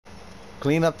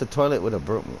Clean up the toilet with a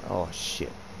broom. Oh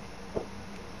shit.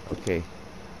 Okay.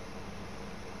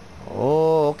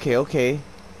 Oh, okay, okay.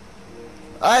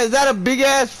 Is that a big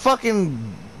ass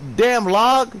fucking damn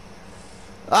log?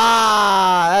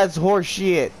 Ah, that's horse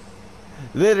shit.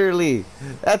 Literally,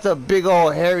 that's a big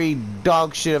old hairy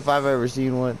dog shit if I've ever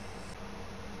seen one.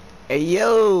 Hey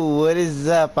yo, what is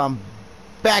up? I'm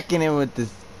back in with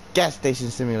this gas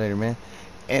station simulator, man.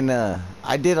 And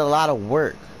I did a lot of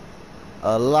work.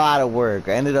 A lot of work.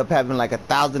 I ended up having like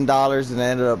 $1,000 and I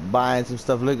ended up buying some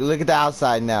stuff. Look at the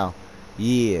outside now.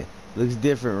 Yeah, looks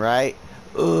different, right?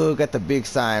 Oh, got the big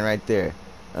sign right there.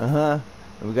 Uh-huh.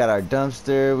 We got our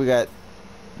dumpster. We got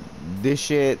this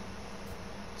shit.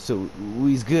 So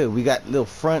we's good. We got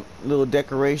little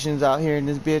decorations out here in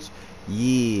this bitch.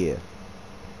 Yeah.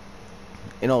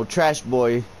 And old trash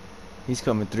boy, he's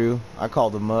coming through. I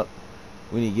called him up.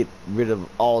 We need to get rid of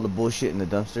all the bullshit in the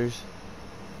dumpsters.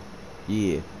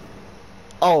 Yeah.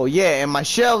 Oh yeah, and my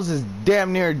shelves is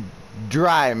damn near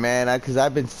dry, man. Cause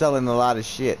I've been selling a lot of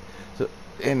shit. So,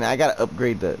 and I gotta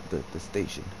upgrade the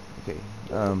station. Okay.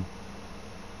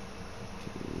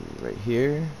 Right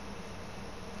here.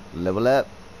 Level up.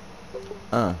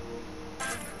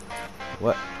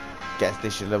 What? Gas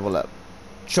station level up.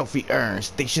 Trophy earned.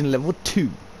 Station level 2.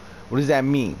 What does that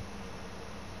mean?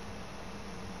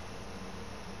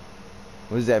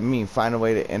 What does that mean? Find a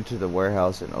way to enter the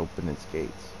warehouse and open its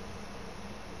gates.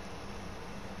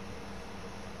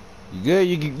 You good?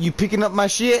 You picking up my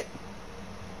shit?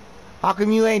 How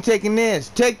come you ain't taking this?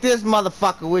 Take this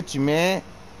motherfucker with you, man.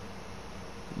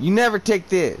 You never take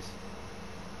this.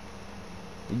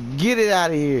 Get it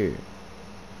out of here.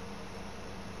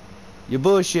 You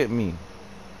bullshit me.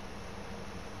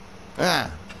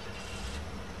 Ah.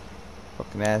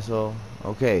 Fucking asshole.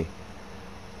 Okay.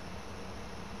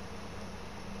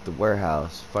 The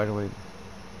warehouse. Find a way.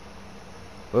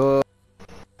 Whoa.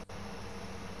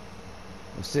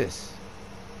 What's this?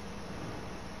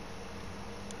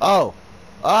 Oh.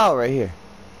 Oh, right here.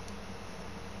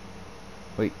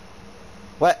 Wait.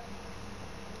 What?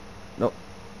 Nope.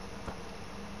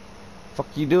 Fuck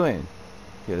you doing?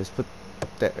 Okay, let's put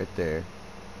that right there.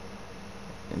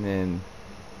 And then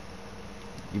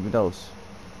give me those.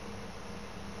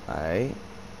 Alright.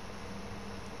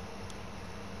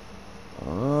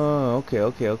 Oh,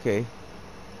 okay.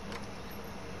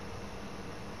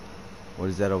 What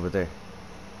is that over there?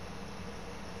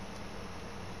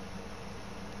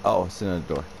 Oh, it's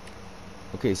another door.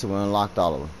 Okay, so we unlocked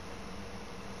all of them.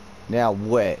 Now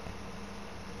what?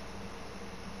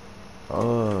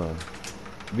 Oh.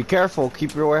 Be careful,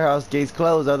 keep your warehouse gates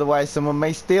closed, otherwise someone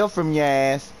may steal from your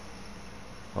ass.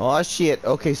 Oh shit.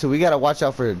 Okay, so we gotta watch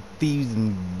out for thieves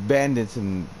and bandits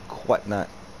and whatnot.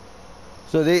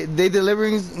 So they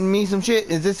delivering me some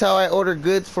shit? Is this how I order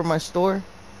goods for my store?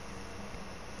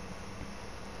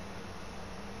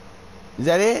 Is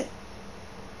that it?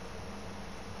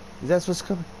 Is that what's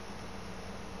coming?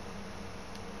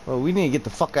 Well, we need to get the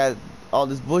fuck out all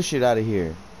this bullshit out of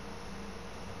here.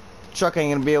 The truck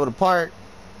ain't gonna be able to park.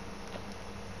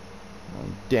 Oh,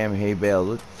 damn hay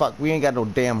bales. Fuck, we ain't got no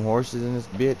damn horses in this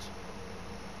bitch.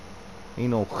 Ain't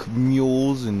no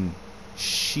mules and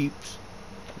sheep.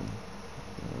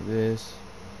 This.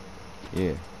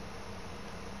 Yeah.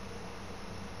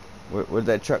 Where'd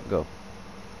that truck go?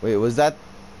 Wait, was that?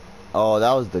 Oh,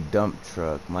 that was the dump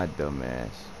truck. My dumb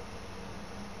ass.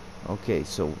 Okay,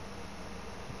 so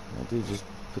I did just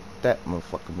put that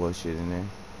motherfucking bullshit in there.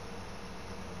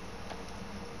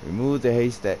 Remove the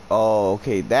haystack. Oh,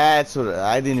 okay, that's what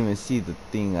I didn't even see the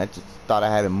thing. I just thought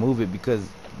I had to move it because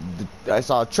I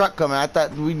saw a truck coming. I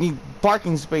thought we need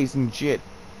parking space and shit.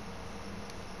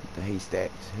 The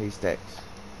haystacks.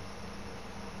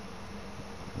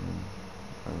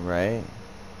 All right.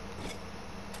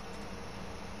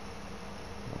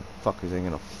 Fuckers ain't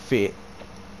gonna fit.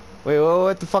 Wait,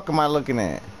 what the fuck am I looking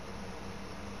at?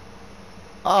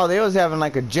 Oh, they was having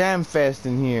like a jam fest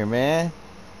in here, man.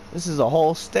 This is a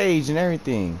whole stage and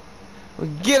everything. Well,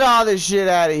 get all this shit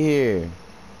out of here.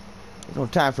 There's no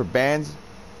time for bands.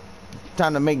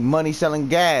 Time to make money selling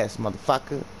gas,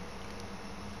 motherfucker.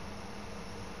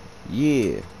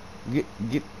 Yeah. Get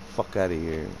the fuck out of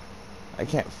here. I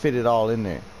can't fit it all in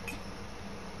there.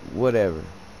 Whatever.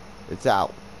 It's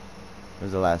out.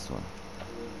 Where's the last one?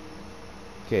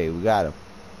 Okay, we got him.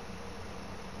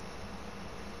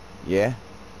 Yeah?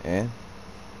 And?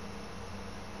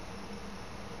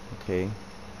 Okay.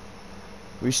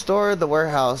 Restore the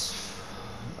warehouse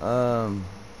from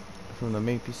the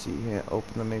main PC. Yeah,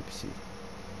 open the main PC.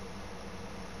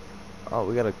 Oh,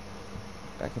 we got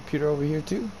a computer over here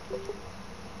too?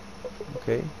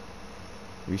 Okay.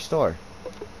 Restore.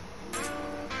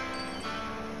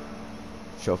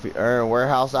 Trophy earned.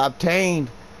 Warehouse obtained.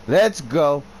 Let's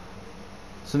go.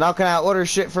 So now can I order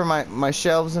shit for my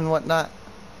shelves and whatnot?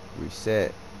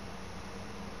 Reset.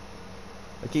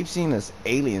 I keep seeing this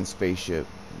alien spaceship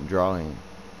drawing.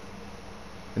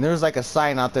 And there was like a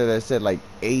sign out there that said like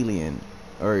alien.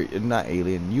 Or not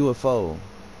alien, UFO.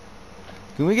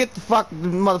 Can we get the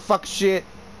motherfucker shit?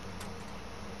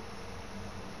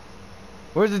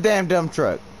 Where's the damn dump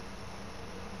truck?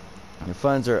 Your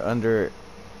funds are under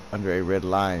a red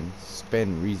line.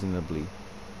 Spend reasonably.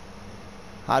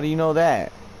 How do you know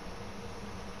that?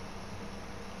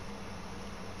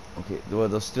 Okay, well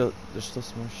there's still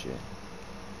some more shit.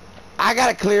 I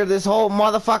gotta clear this whole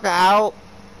motherfucker out.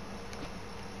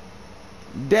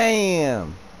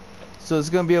 Damn. So it's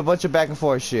gonna be a bunch of back and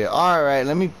forth shit. Alright,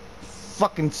 let me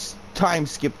fucking time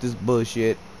skip this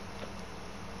bullshit.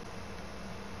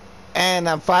 And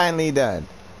I'm finally done.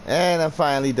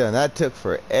 That took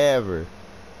forever.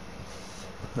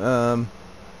 What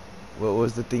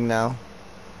was the thing now?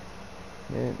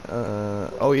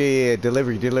 Oh yeah,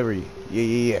 delivery.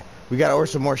 Yeah. We gotta order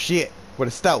some more shit for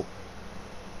the stove.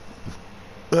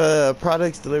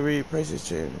 Products, delivery, prices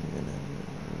change.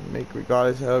 Make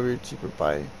regardless, however cheaper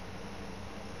buy.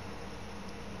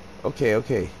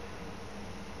 Okay.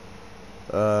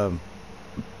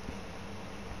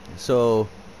 So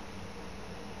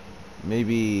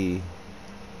maybe.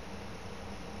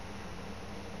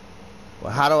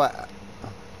 Well, how do I?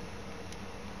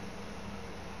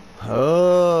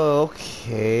 Oh,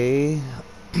 okay.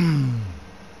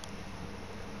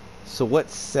 So what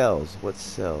sells?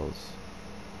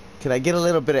 Can I get a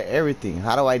little bit of everything?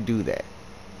 How do I do that?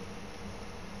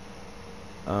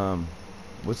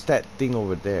 What's that thing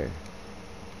over there?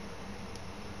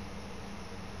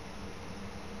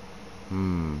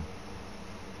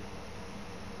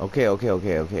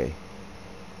 Okay.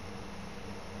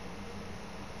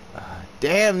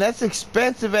 Damn, that's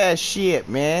expensive ass shit,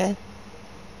 man.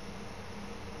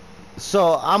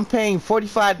 So I'm paying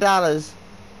 $45.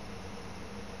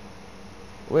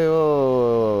 Wait.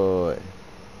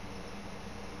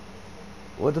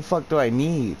 What the fuck do I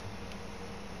need?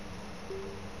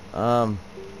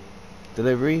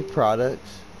 Delivery,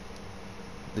 products,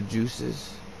 the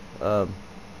juices. Oh,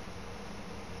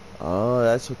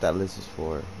 that's what that list is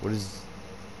for. What is?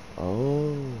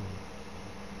 Oh.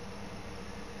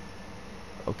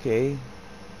 Okay.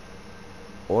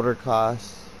 Order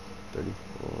costs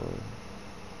 34.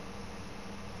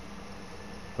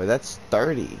 Wait, that's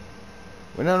 30.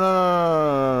 Wait,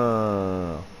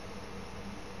 no.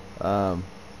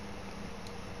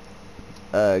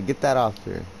 Get that off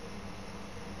here.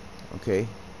 Okay.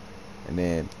 And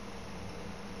then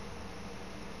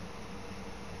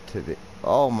to the,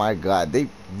 oh my god, they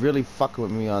really fucking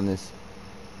with me on this.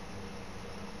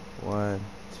 1,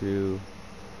 2.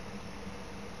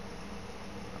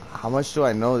 How much do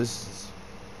I know this is?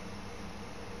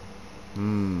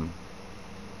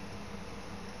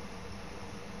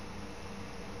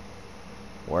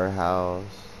 Warehouse.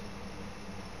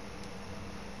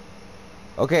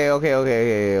 Okay.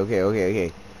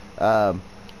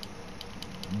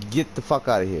 Get the fuck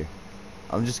out of here.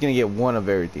 I'm just gonna get one of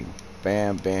everything.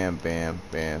 Bam.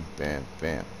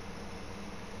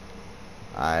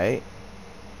 Alright.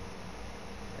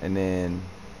 And then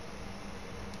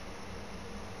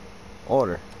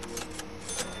order.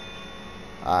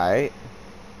 Alright.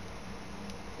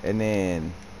 And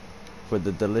then for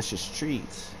the delicious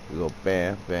treats, we go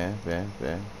bam.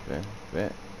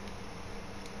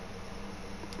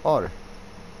 Order.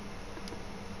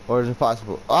 Order is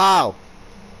impossible. Oh!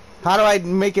 How do I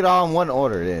make it all in one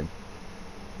order then?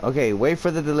 Okay, wait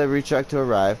for the delivery truck to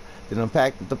arrive. Then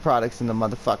unpack the products in the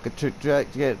motherfucker truck.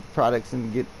 Get products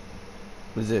and get.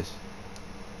 What is this?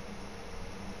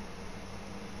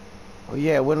 Oh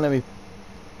yeah, it wouldn't let me.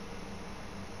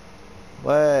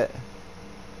 What?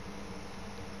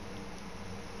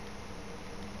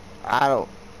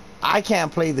 I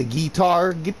can't play the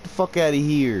guitar. Get the fuck out of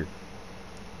here,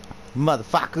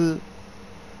 motherfucker.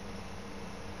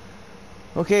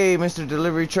 Okay, Mr.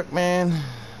 Delivery Truck Man.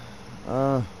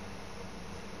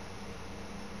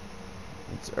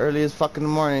 It's early as fuck in the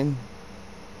morning.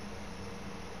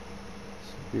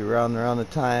 So be around the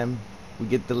time we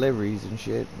get deliveries and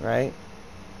shit, right?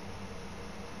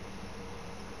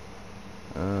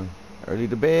 Early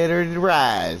to bed, early to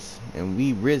rise, and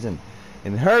we risen.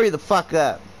 And hurry the fuck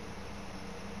up.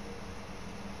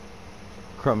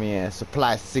 Crummy ass.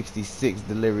 Supply 66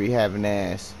 delivery having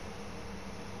ass.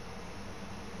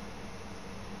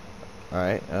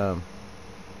 Alright, alright,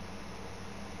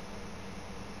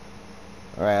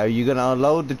 are you gonna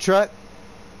unload the truck?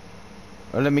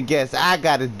 Or let me guess, I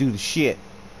gotta do the shit,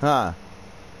 huh?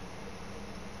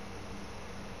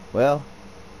 Well,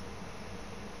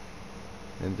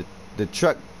 and the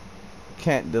truck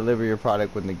can't deliver your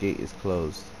product when the gate is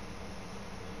closed.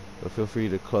 But feel free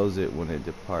to close it when it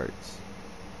departs.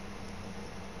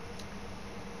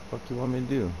 What the fuck you want me to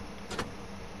do?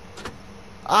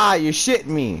 Ah, you're shitting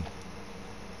me.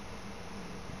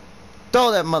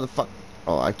 Throw that motherfucker.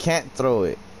 Oh, I can't throw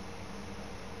it.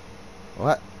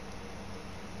 What?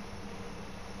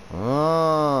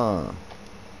 Oh.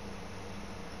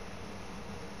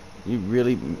 You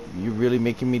really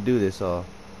making me do this, all.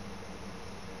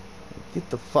 Get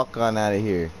the fuck on out of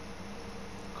here.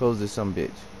 Close this some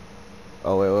bitch.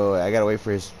 Oh, wait. I gotta wait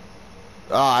for his...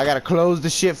 Oh, I gotta close the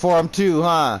shit for him too,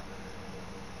 huh?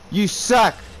 You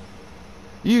suck.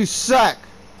 You suck.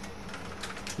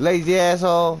 Lazy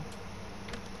asshole.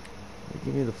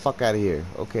 Get me the fuck out of here.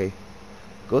 Okay.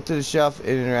 Go to the shelf and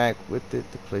interact with it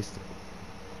to place the...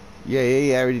 Yeah,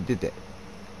 I already did that.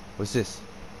 What's this?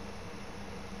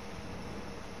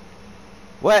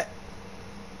 What?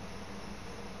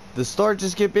 The store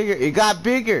just get bigger? It got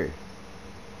bigger.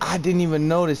 I didn't even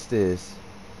notice this.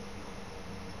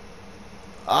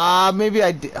 Maybe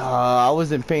I did. I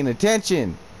wasn't paying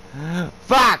attention.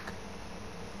 Fuck!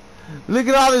 Look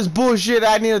at all this bullshit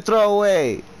I need to throw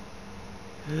away.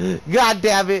 God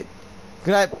damn it.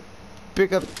 Can I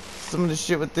pick up some of the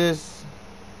shit with this?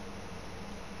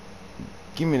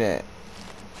 Give me that.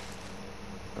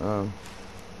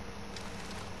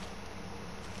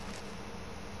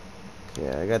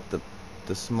 Yeah, I got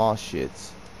the small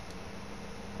shits.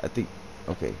 I think,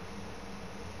 okay.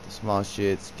 The small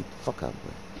shits. Get the fuck out of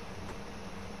here.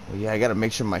 Oh yeah, I gotta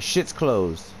make sure my shit's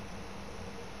closed.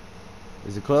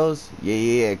 Is it closed?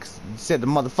 Yeah. 'Cause you said the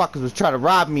motherfuckers was trying to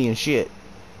rob me and shit.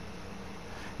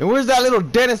 And where's that little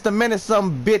Dennis the Menace,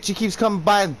 some bitch? He keeps coming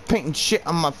by and painting shit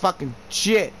on my fucking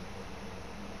shit.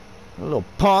 A little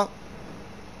punk.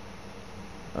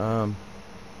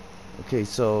 Okay,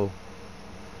 so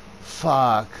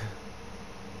fuck.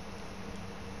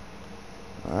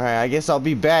 Alright, I guess I'll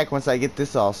be back once I get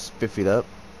this all spiffied up.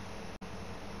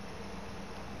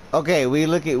 Okay, we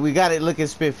got it looking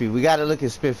spiffy. We got it looking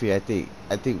spiffy, I think.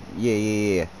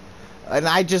 Yeah. And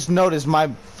I just noticed my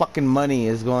fucking money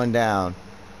is going down.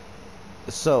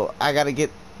 So I gotta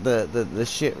get the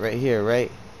shit right here,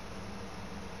 right?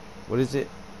 What is it?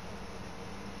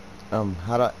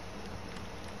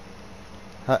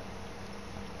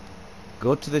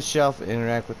 Go to the shelf and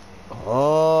interact with...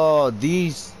 Oh,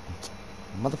 these...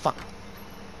 Motherfucker.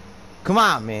 Come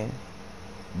on, man.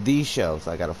 These shelves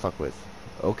I gotta fuck with.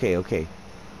 Okay.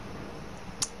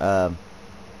 No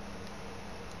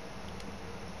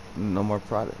more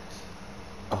products.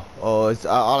 Oh, it's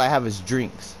all I have is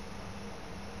drinks.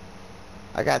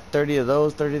 I got 30 of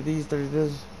those, 30 of these, 30 of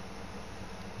those.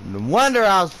 No wonder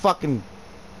I was fucking...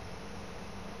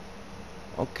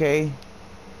 Okay.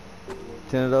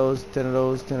 10 of those, 10 of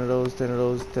those, 10 of those, 10 of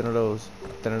those, 10 of those,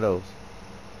 10 of those.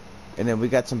 And then we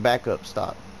got some backup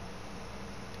stock.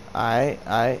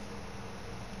 Alright.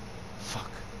 Fuck.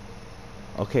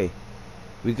 Okay.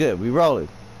 We good. We rolling.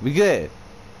 We good.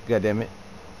 God damn it.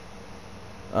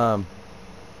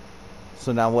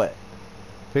 So now what?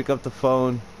 Pick up the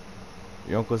phone.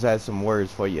 Your uncle's had some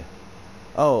words for you.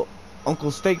 Oh,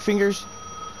 Uncle Steak Fingers?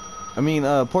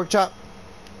 Pork chop?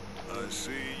 I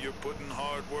see you're putting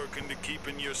hard work into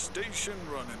keeping your station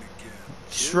running again.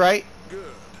 That's right.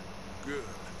 Good.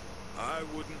 I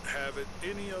wouldn't have it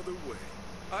any other way.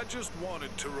 I just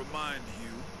wanted to remind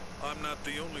you I'm not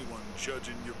the only one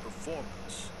judging your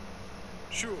performance.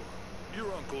 Sure,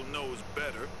 your uncle knows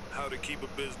better how to keep a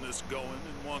business going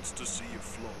and wants to see you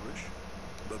flourish.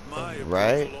 But my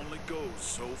approval only goes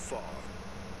so far.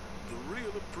 The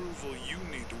real approval you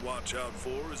need to watch out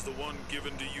for is the one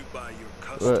given to you by your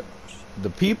customers. The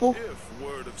people? If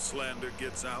word of slander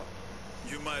gets out,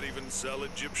 you might even sell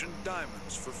Egyptian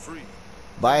diamonds for free.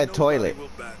 Buy a toilet. Will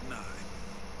bat an eye.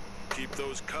 Keep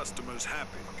those customers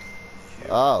happy.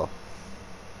 Oh.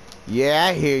 Yeah,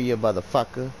 I hear you,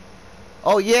 motherfucker.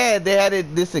 Oh yeah, they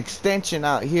added this extension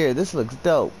out here. This looks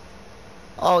dope.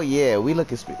 Oh yeah, we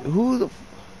look at who the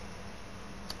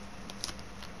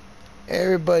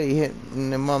everybody hit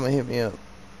and their mama hit me up.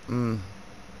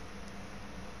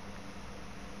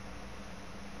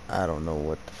 I don't know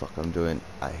what the fuck I'm doing.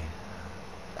 I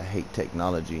hate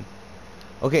technology.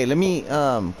 Okay, let me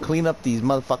clean up these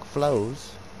motherfucking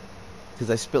flows because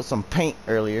I spilled some paint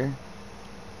earlier.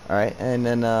 All right, and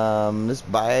then let's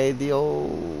buy the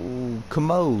old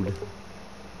commode.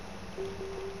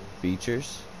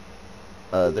 Features.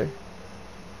 Other.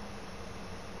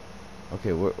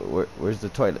 Okay, where's the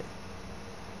toilet?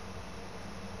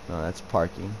 No, that's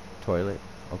parking. Toilet.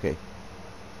 Okay.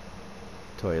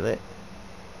 Toilet.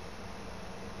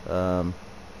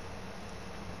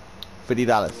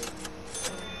 $50.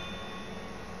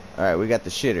 Alright, we got the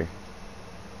shitter.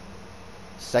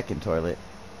 Second toilet.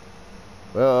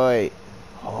 Wait.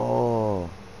 Oh.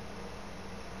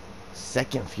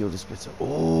 Second fuel dispenser.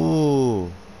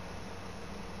 Oh.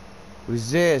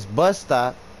 What's this? Bus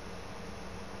stop.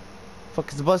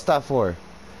 Fuck is the bus stop for?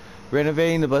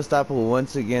 Renovating the bus stop will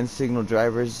once again signal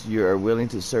drivers you are willing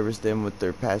to service them with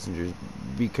their passengers.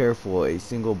 Be careful, a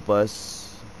single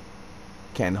bus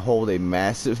can hold a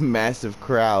massive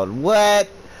crowd. What?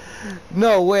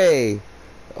 No way.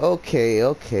 Okay,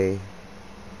 okay.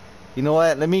 You know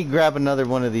what? Let me grab another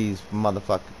one of these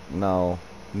motherfuckers. No.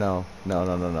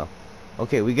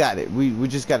 Okay, we got it. We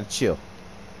just gotta chill.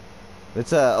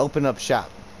 Let's open up shop.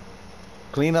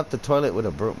 Clean up the toilet with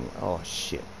a broom. Oh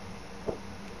shit.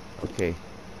 Okay.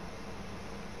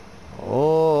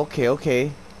 Oh, okay.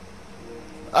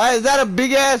 Is that a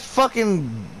big ass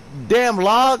fucking damn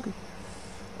log?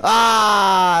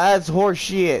 Ah, that's horse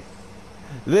shit.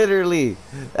 Literally.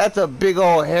 That's a big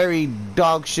old hairy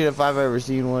dog shit if I've ever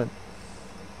seen one.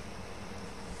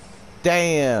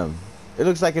 Damn. It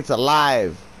looks like it's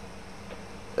alive.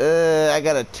 I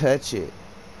gotta touch it.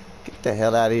 Get the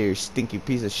hell out of here, stinky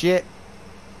piece of shit.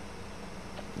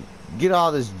 Get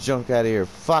all this junk out of here.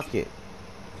 Fuck it.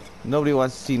 Nobody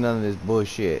wants to see none of this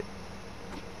bullshit.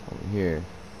 Over here.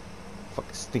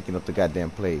 Fucking stinking up the goddamn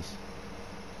place.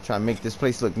 Trying to make this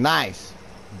place look nice.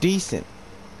 Decent.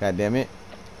 God damn it.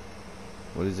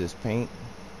 What is this? Paint?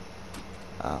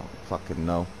 I don't fucking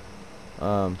know.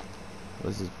 What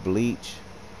is this? Bleach?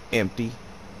 Empty.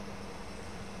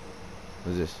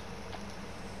 What is this?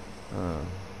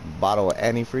 Bottle of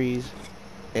antifreeze?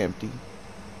 Empty.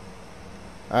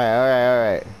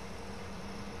 Alright.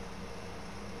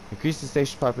 Increase the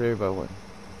station's popularity by 1.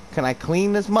 Can I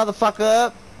clean this motherfucker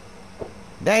up?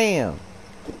 Damn.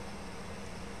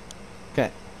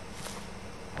 Okay.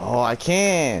 Oh, I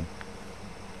can.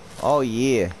 Oh,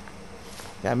 yeah.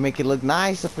 Gotta make it look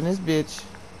nice up in this bitch.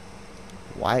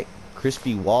 White,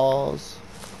 crispy walls.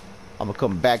 I'm gonna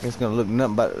come back and it's gonna look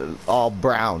nothing but all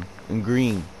brown and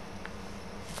green.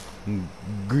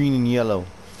 Green and yellow.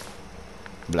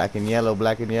 Black and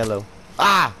yellow.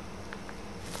 Ah!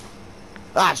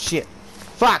 Ah, shit.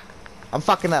 Fuck! I'm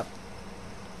fucking up.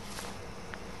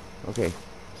 Okay.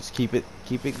 Just keep it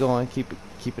going. Keep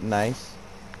it nice.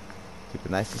 Keep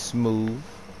it nice and smooth.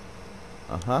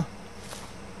 Uh-huh.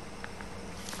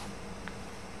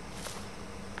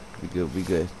 We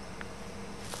good.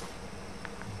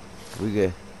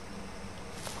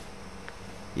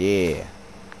 Yeah.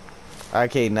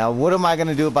 Okay, now what am I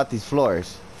gonna do about these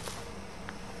floors?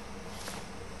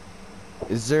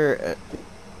 Is there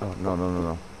oh,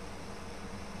 no.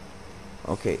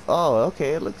 Okay. Oh,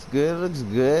 okay. It looks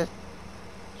good.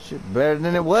 Shit better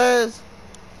than it was.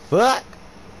 Fuck.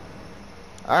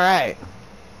 Alright.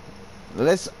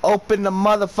 Let's open the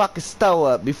motherfucking stove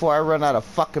up before I run out of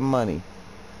fucking money.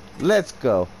 Let's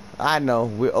go. I know.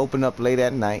 We're open up late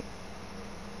at night.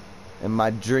 And my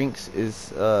drinks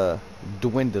is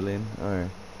dwindling. Alright.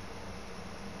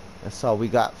 That's all we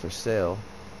got for sale.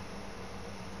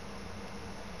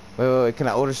 Wait. Can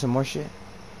I order some more shit?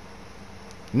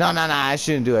 No. I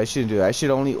shouldn't do it. I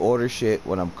should only order shit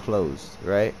when I'm closed,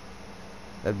 right?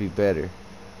 That'd be better.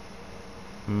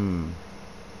 Let me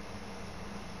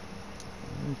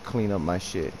clean up my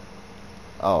shit.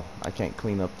 Oh, I can't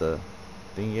clean up the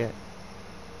thing yet.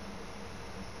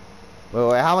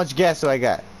 Wait. How much gas do I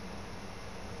got?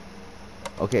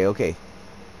 Okay.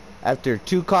 After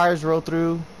 2 cars roll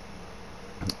through,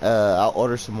 I'll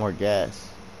order some more gas.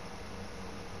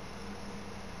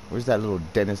 Where's that little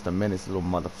Dennis the Menace little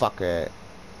motherfucker at?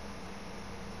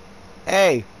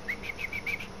 Hey!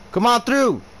 Come on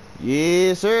through!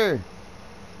 Yes, sir!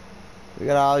 We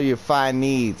got all your fine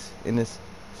needs in this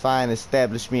fine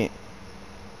establishment.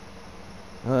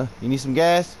 You need some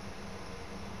gas?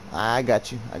 I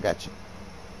got you.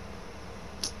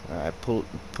 Alright,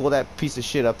 pull that piece of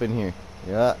shit up in here.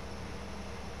 Yeah.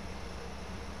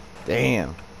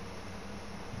 Damn.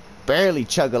 Barely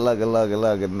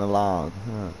chug-a-lug-a-lug-a-lugging along.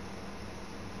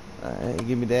 Alright,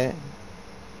 give me that.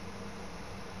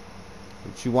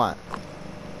 What you want?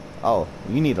 Oh,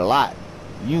 you need a lot.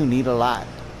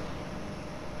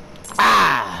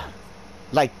 Ah!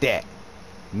 Like that.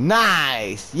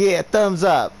 Nice! Yeah, thumbs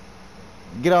up.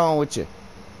 Get on with you.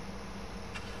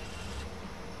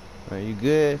 Are you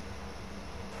good?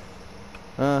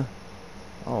 Huh?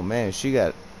 Oh man, she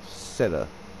got a set of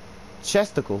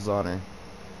chesticles on her.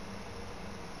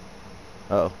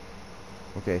 Uh-oh.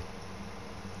 Okay.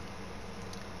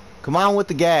 Come on with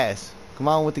the gas.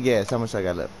 How much I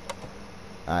got left?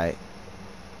 Alright.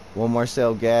 One more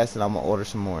sell gas and I'm gonna order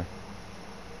some more.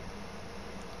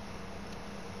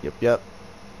 Yep.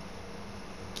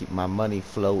 Keep my money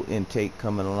flow intake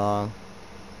coming along.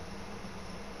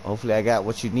 Hopefully I got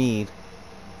what you need.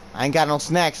 I ain't got no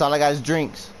snacks, all I got is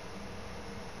drinks.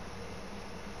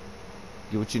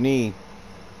 Get what you need.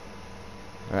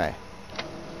 Alright.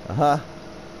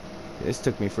 This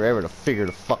took me forever to figure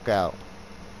the fuck out.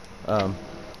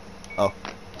 Oh.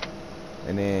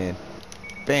 And then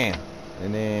bam.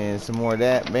 And then some more of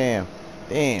that. Bam.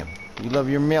 Damn. You love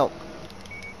your milk.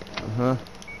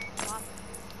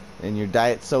 And your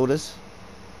diet sodas.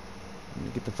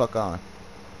 Get the fuck on.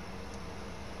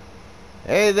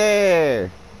 Hey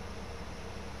there.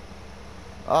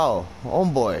 Oh,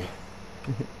 homeboy.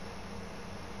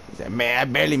 He said, man, I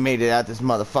barely made it out this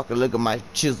motherfucker. Look at my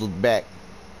chiseled back.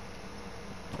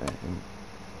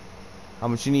 How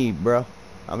much you need, bro?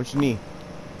 How much you need?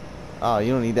 Oh,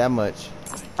 you don't need that much.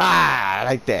 Ah, I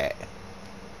like that.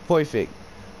 Perfect.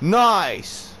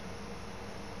 Nice.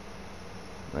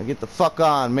 Now get the fuck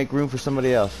on. Make room for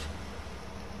somebody else.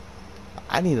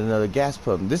 I need another gas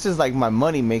pump. This is like my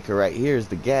money maker right here is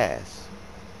the gas.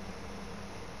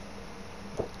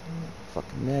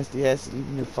 Fucking nasty ass,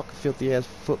 leaving your fucking filthy ass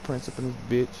footprints up in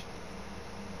this bitch.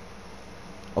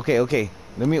 Okay.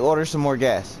 Let me order some more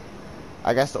gas.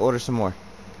 I got to order some more.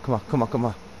 Come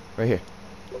on. Right here.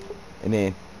 And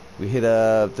then we hit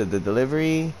up the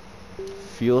delivery,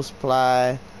 fuel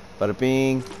supply, bada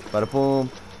bing, bada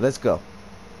boom. Let's go.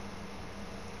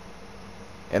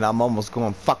 And I'm almost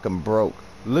going fucking broke.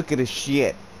 Look at this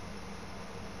shit.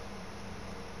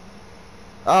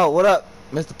 Oh, what up,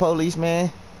 Mr. Policeman?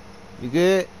 You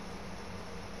good?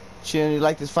 Chillin', you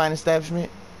like this fine establishment?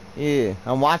 Yeah,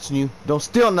 I'm watching you. Don't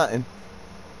steal nothing.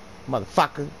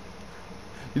 Motherfucker.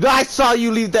 You know I saw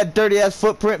you leave that dirty ass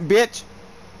footprint, bitch.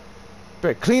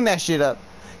 Better clean that shit up.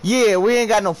 Yeah, we ain't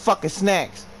got no fucking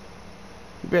snacks.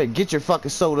 You better get your fucking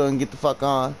soda and get the fuck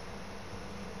on.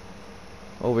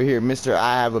 Over here, mister,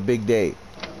 I have a big day.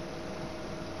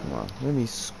 Come on, let me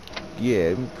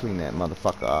clean that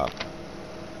motherfucker up.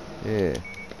 Yeah.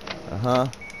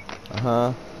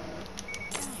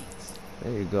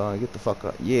 There you go, get the fuck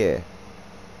up. Yeah.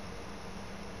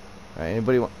 Alright,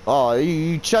 anybody want... Oh,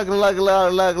 you chugging like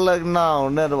no,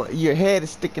 none. Your head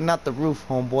is sticking out the roof,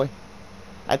 homeboy.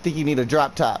 I think you need a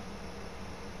drop top.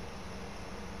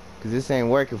 Cause this ain't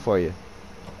working for you.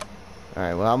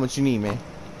 Alright, well, how much you need, man?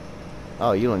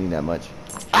 Oh, you don't need that much.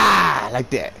 Ah, like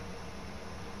that.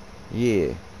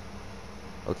 Yeah.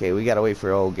 Okay, we gotta wait for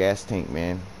an old gas tank,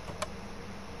 man.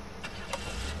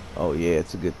 Oh yeah,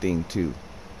 it's a good thing too.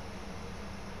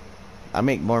 I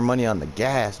make more money on the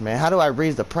gas, man. How do I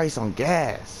raise the price on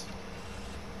gas?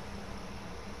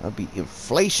 That'll be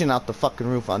inflation out the fucking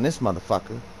roof on this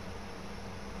motherfucker.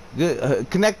 Good.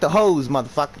 Connect the hose,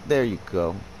 motherfucker. There you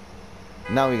go.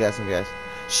 Now we got some gas.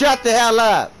 Shut the hell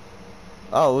up!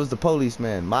 Oh, it was the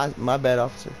policeman. My bad,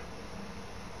 officer.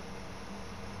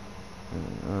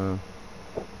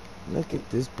 Look at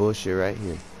this bullshit right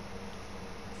here.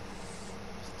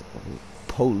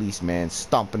 Policeman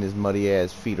stomping his muddy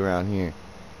ass feet around here.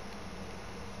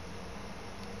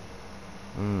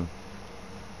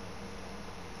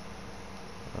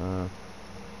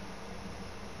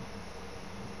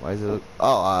 Why does it look...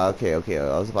 Oh, okay.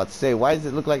 I was about to say, why does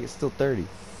it look like it's still 30?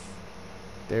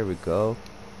 There we go.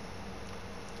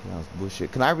 That was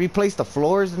bullshit. Can I replace the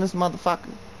floors in this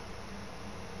motherfucker?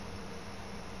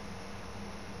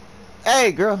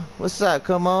 Hey, girl. What's up?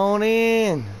 Come on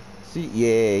in. See?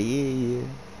 Yeah.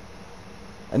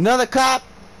 Another cop?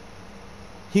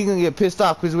 He gonna get pissed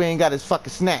off because we ain't got his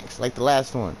fucking snacks like the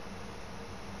last one.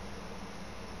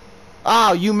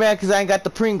 Oh, you mad because I ain't got the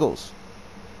Pringles?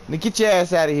 Now get your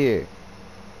ass out of here.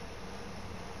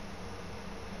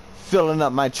 Filling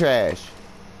up my trash.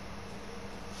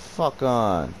 Fuck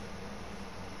on.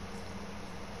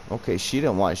 Okay, she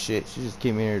didn't want shit. She just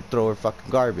came in here to throw her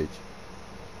fucking garbage.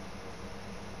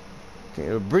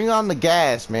 Okay, bring on the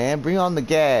gas, man. Bring on the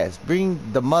gas. Bring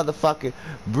on the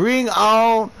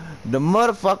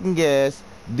motherfucking gas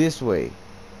this way.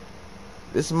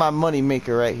 This is my money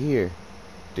maker right here.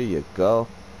 There you go.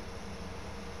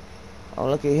 Oh,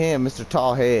 look at him, Mr.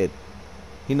 Tallhead.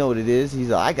 He know what it is. He's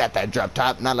like, I got that drop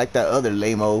top, not like that other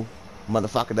lame-o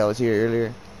motherfucker that was here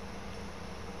earlier.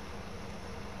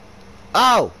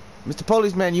 Oh, Mr.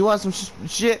 Policeman, you want some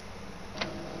shit?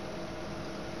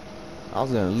 I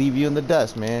was gonna leave you in the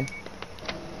dust, man.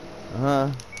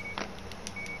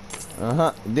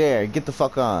 There, get the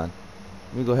fuck on.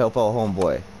 Let me go help old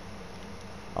homeboy.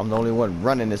 I'm the only one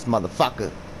running this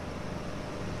motherfucker.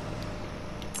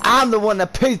 I'm the one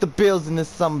that pays the bills in this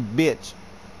some bitch.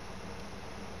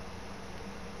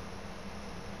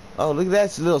 Oh, look at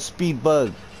that little speed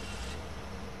bug.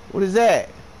 What is that?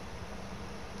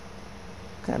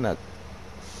 What kind of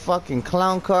fucking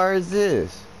clown car is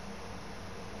this?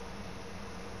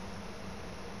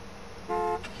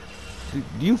 Do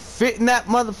you fit in that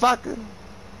motherfucker?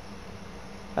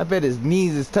 I bet his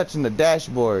knees is touching the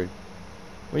dashboard.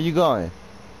 Where you going?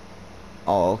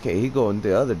 Oh, okay, he going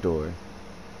the other door.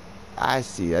 I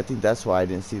see. I think that's why I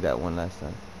didn't see that one last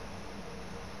time.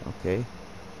 Okay.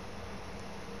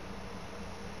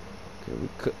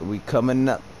 Okay, we coming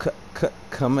up,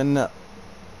 coming up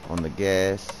on the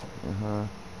gas.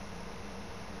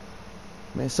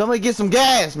 Man, somebody get some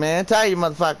gas, man. Tired of you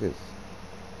motherfuckers.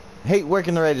 Hate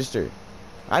working the register.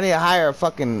 I need to hire a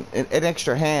fucking an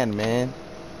extra hand, man.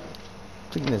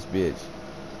 Clean this bitch.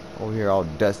 Over here all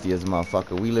dusty as a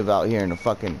motherfucker. We live out here in the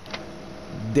fucking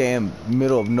damn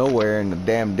middle of nowhere in the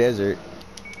damn desert.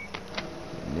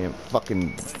 Damn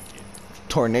fucking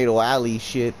tornado alley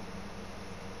shit.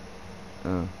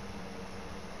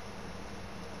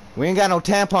 We ain't got no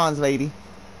tampons, lady.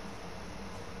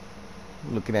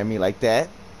 Looking at me like that.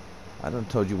 I done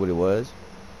told you what it was.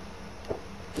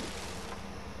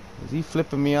 Is he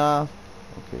flipping me off?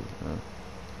 Okay.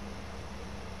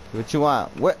 What you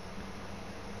want? What?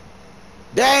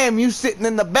 Damn, you sitting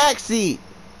in the back seat.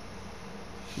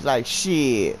 She's like,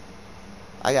 shit.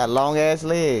 I got long ass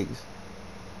legs.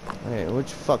 Hey, what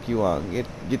the fuck you want?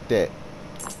 Get that.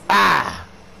 Ah!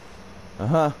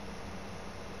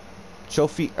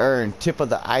 Trophy earned. Tip of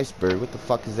the iceberg. What the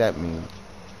fuck does that mean?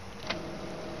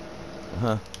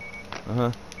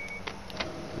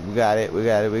 We got it. We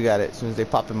got it. We got it. As soon as they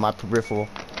pop in my peripheral.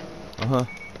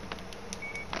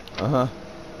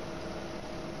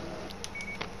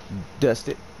 Dust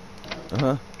it.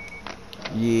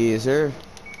 Yes, sir.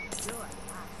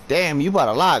 Damn, you bought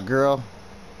a lot, girl.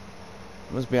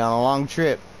 Must be on a long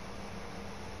trip.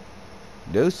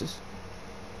 Deuces.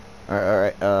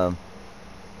 Alright,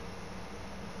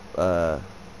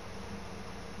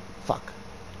 fuck.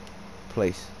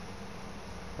 Place.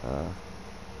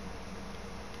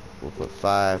 We'll put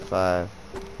 5, 5,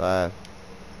 5,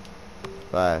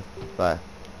 5, 5.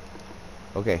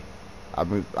 Okay.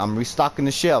 I'm restocking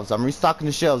the shelves. I'm restocking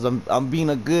the shelves. I'm being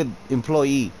a good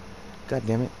employee. God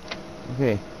damn it.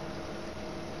 Okay.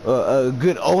 A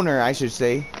good owner, I should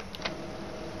say.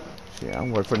 Shit, I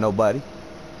don't work for nobody.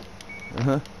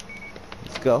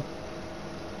 Let's go.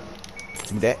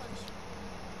 Give me that.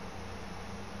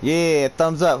 Yeah,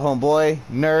 thumbs up, homeboy.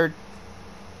 Nerd.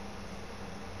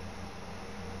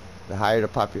 The higher the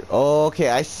popular. Oh, okay,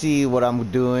 I see what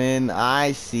I'm doing.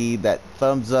 I see that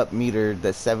thumbs up meter, the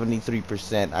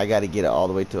 73%. I gotta get it all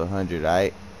the way to 100,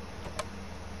 right?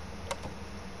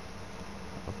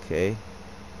 Okay.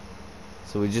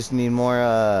 So we just need more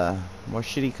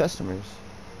shitty customers.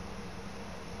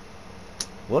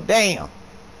 Well, damn.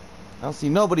 I don't see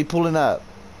nobody pulling up.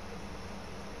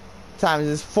 What time is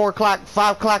this? 4 o'clock,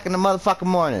 5 o'clock in the motherfucking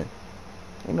morning.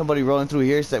 Ain't nobody rolling through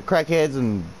here except crackheads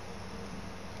and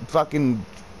fucking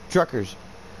truckers.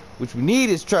 Which we need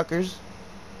is truckers.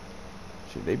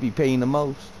 Should they be paying the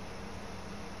most?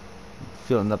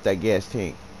 Filling up that gas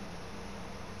tank.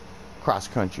 Cross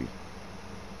country.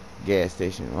 Gas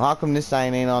station. Well, how come this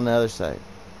sign ain't on the other side?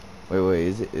 Wait,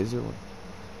 is it one?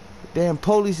 Damn,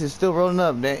 police is still rolling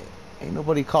up. They ain't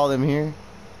nobody call them here.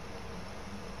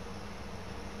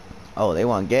 Oh, they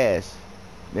want gas.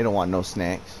 They don't want no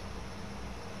snacks.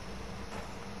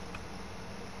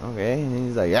 Okay, and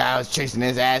he's like, yeah, I was chasing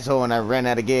this asshole and I ran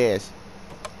out of gas.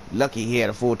 Lucky he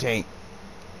had a full tank.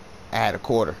 I had a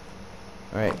quarter.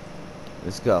 Alright,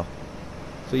 let's go.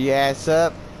 Fill your ass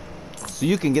up so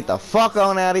you can get the fuck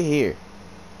on out of here.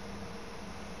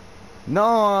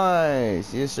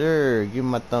 Nice. Yes, sir. Give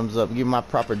me my thumbs up. Give me my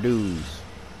proper dues.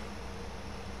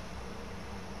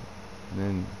 And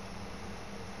then,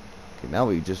 okay, now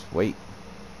we just wait.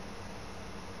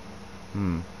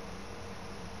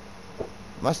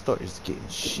 My store is getting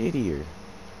shittier.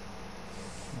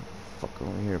 Fuck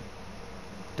over here.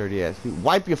 Dirty ass feet.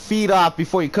 Wipe your feet off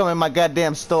before you come in my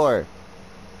goddamn store.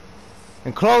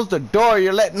 And close the door.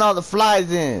 You're letting all the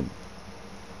flies in.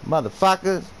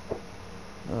 Motherfuckers.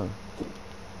 Oh.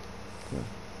 Okay.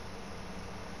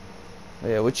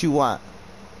 Yeah, what you want?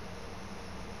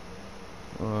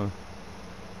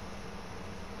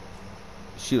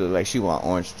 She look like she want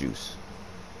orange juice.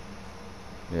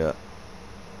 Yeah.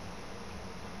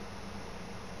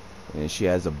 And she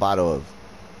has a bottle of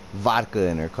vodka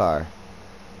in her car.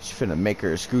 She finna make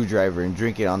her a screwdriver and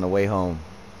drink it on the way home.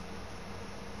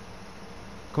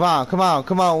 Come on, come on,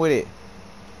 come on with it.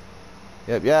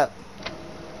 Yep.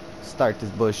 Start this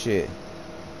bullshit.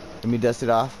 Let me dust it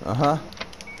off.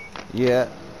 Yeah.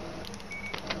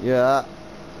 Yeah.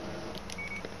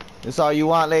 That's all you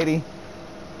want, lady?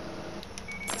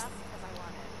 Just because I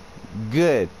want it.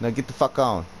 Good. Now get the fuck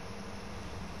on.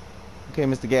 Okay,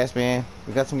 Mr. Gas Man.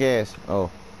 We got some gas.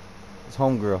 Oh. It's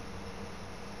homegirl.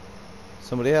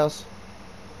 Somebody else?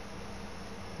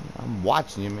 I'm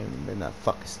watching you, man. You better not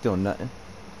fucking steal nothing.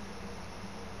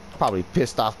 Probably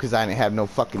pissed off because I didn't have no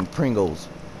fucking Pringles.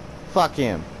 Fuck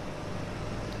him.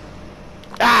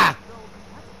 Ah!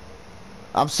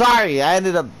 I'm sorry. I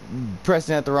ended up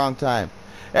pressing at the wrong time.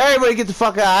 Everybody get the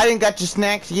fuck out. I didn't got your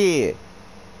snacks yet.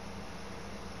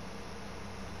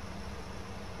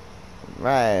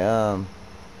 Right,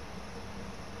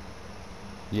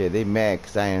 yeah, they mad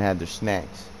because I ain't had their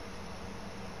snacks.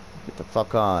 Get the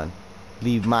fuck on.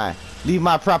 Leave my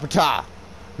property.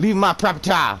 Leave my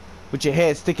property with your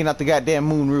head sticking out the goddamn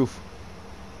moon roof.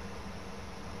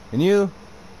 And you?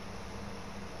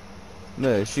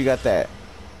 Look, she got that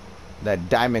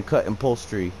diamond cut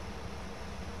upholstery.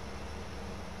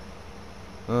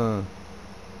 Come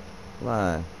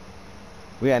on.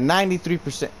 We had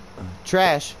 93%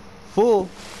 trash full.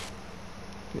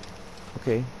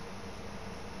 Okay.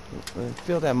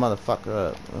 Fill that motherfucker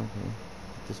up. Okay.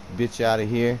 Get this bitch out of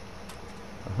here.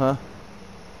 Uh-huh.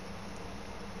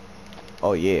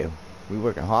 Oh yeah. We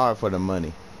working hard for the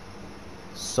money.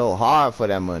 So hard for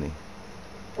that money.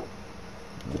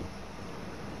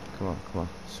 Come on, come on.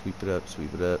 Sweep it up,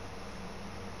 sweep it up.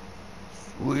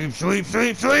 Sweep, sweep,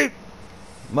 sweep, sweep!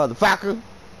 Motherfucker!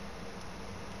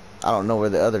 I don't know where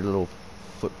the other little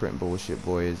footprint bullshit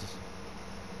boy is. It's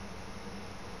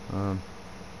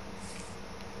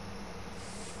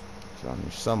on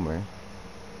here somewhere.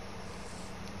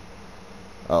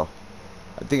 Oh.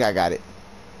 I think I got it.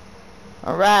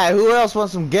 Alright, who else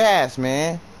wants some gas,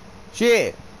 man?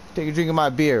 Shit! Take a drink of my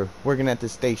beer, working at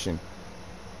this station.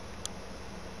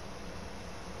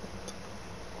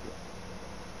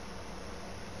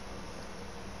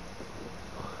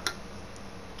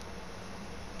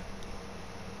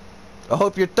 I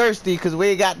hope you're thirsty, cause we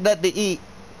ain't got nothing to eat,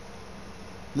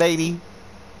 lady.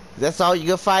 That's all you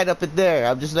gonna find up in there.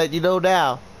 I'm just letting you know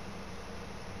now.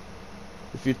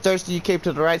 If you're thirsty, you came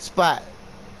to the right spot.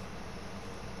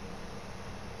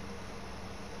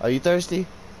 Are you thirsty?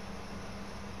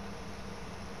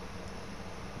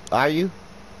 Are you?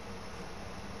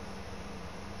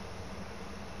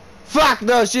 Fuck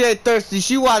no, she ain't thirsty.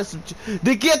 She wanted some.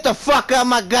 Then get the fuck out of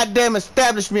my goddamn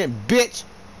establishment, bitch.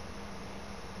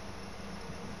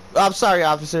 I'm sorry,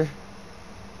 officer.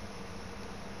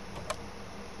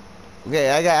 Okay,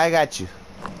 I got you.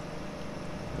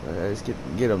 Let's get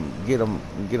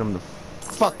him the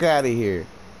fuck out of here.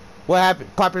 What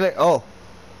happened? Popular. Oh,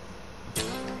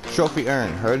 trophy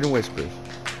earned. Heard in whispers.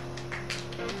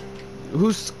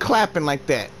 Who's clapping like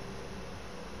that?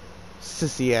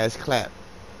 Sissy ass clap.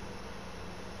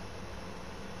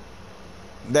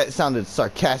 That sounded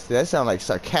sarcastic. That sounded like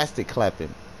sarcastic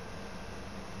clapping.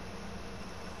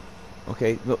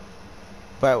 Okay, look.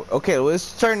 But okay,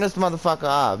 let's turn this motherfucker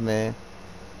off, man.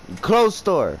 Close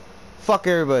store. Fuck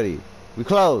everybody. We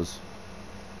close.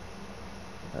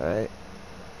 Alright.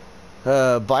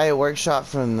 Buy a workshop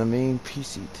from the main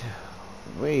PC.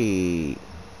 Wait.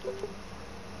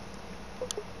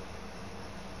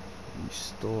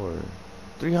 Store.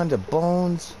 300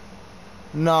 bones?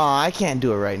 No, I can't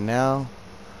do it right now.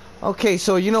 Okay,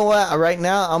 so you know what? Right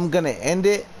now, I'm gonna end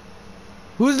it.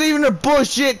 Who's leaving their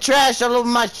bullshit trash all over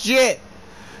my shit?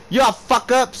 Y'all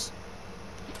fuck ups.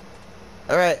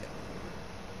 Alright.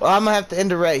 Well, I'm gonna have to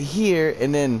end it right here,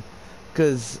 and then,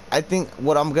 cause I think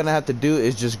what I'm gonna have to do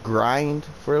is just grind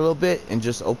for a little bit and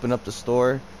just open up the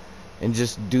store and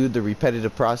just do the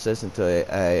repetitive process until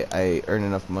I earn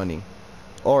enough money,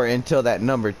 or until that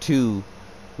number 2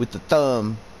 with the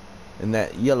thumb and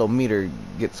that yellow meter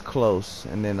gets close,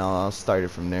 and then I'll start it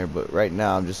from there. But right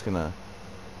now I'm just gonna.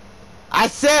 I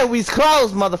said we's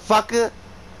closed, motherfucker.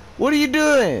 What are you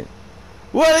doing?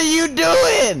 What are you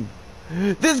doing?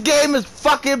 This game is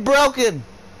fucking broken.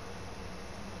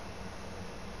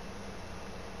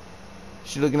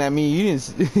 She looking at me. You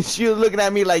didn't. She was looking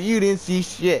at me like you didn't see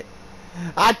shit.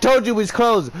 I told you it was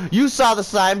closed. You saw the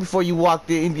sign before you walked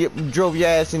in and drove your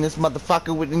ass in this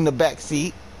motherfucker in the back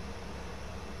seat.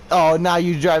 Oh, now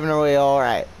you driving away. All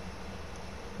right.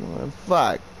 Oh,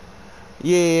 fuck.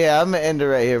 Yeah, I'm gonna end it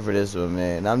right here for this one,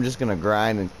 man. I'm just gonna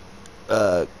grind and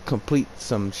complete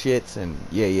some shits, and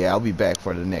yeah, I'll be back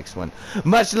for the next one.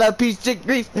 Much love, peace, chick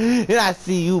grease, and I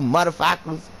see you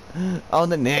motherfuckers on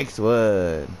the next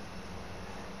one.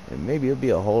 And maybe it'll be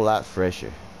a whole lot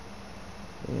fresher.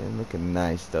 Yeah, looking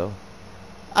nice though.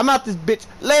 I'm out this bitch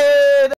later.